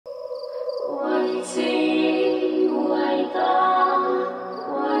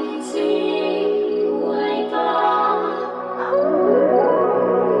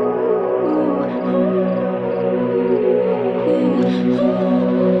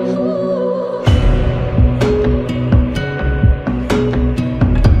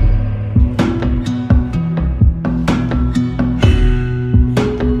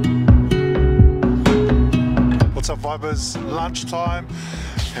Vibers, lunchtime,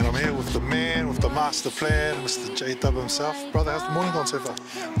 and I'm here with the man, with the master plan, Mr. J-Dub himself. Brother, how's the morning gone so far?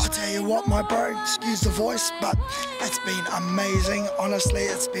 I'll tell you what, my bro, excuse the voice, but it's been amazing. Honestly,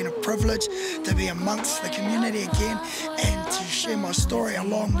 it's been a privilege to be amongst the community again and to share my story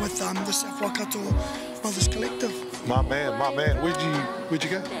along with the South Waikato Brothers Collective. My man, my man. Where'd you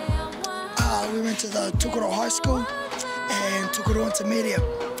go? We went to the Tukaro High School and Tukaro Intermediate,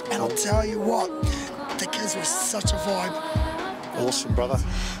 and I'll tell you what, the kids were such a vibe. Awesome, brother.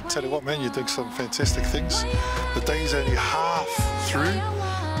 Tell you what, man, you're doing some fantastic things. The day's only half through.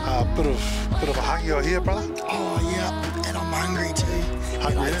 Bit of a huggy out here, brother. Oh yeah, and I'm hungry too.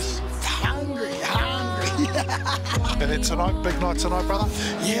 Hungry, yes? Hungry. And then tonight, big night tonight, brother?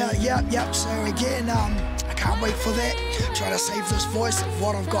 Yeah. So again, I can't wait for that. Try to save this voice of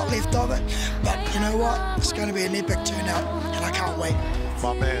what I've got left of it. But you know what? It's going to be an epic turnout, and I can't wait.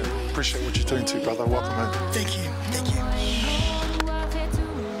 My man, appreciate what you're doing too, brother. Welcome in. Thank you.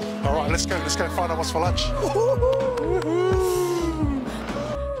 All right, let's go find out what's for lunch.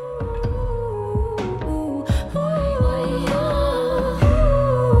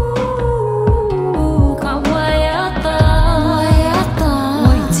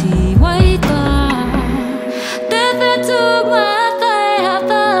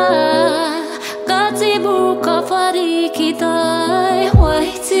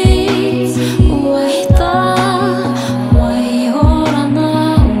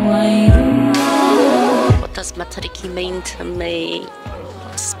 Matariki mean to me?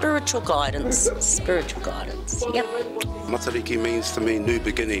 Spiritual guidance. Yep. Matariki means to me new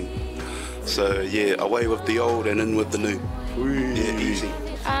beginning. So yeah, away with the old and in with the new. Yeah, easy.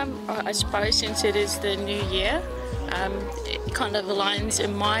 I suppose since it is the new year, it kind of aligns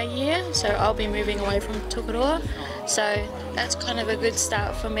in my year. So I'll be moving away from Tukuroa. So that's kind of a good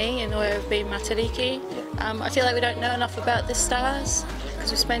start for me in the way of being Matariki. I feel like we don't know enough about the stars,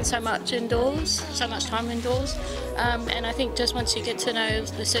 because we spend so much time indoors, and I think just once you get to know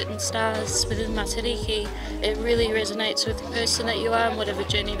the certain stars within Matariki, it really resonates with the person that you are and whatever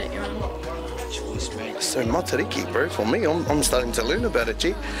journey that you're on. So Matariki, bro, for me, I'm starting to learn about it,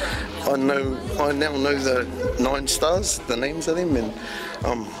 G. I now know the 9 stars, the names of them, and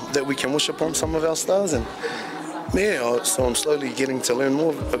that we can wish upon some of our stars, and yeah, so I'm slowly getting to learn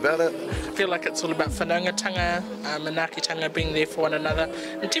more about it. I feel like it's all about whanaungatanga, manaakitanga, being there for one another,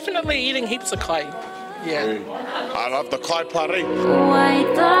 and definitely eating heaps of kai. Yeah. I love the kai pari.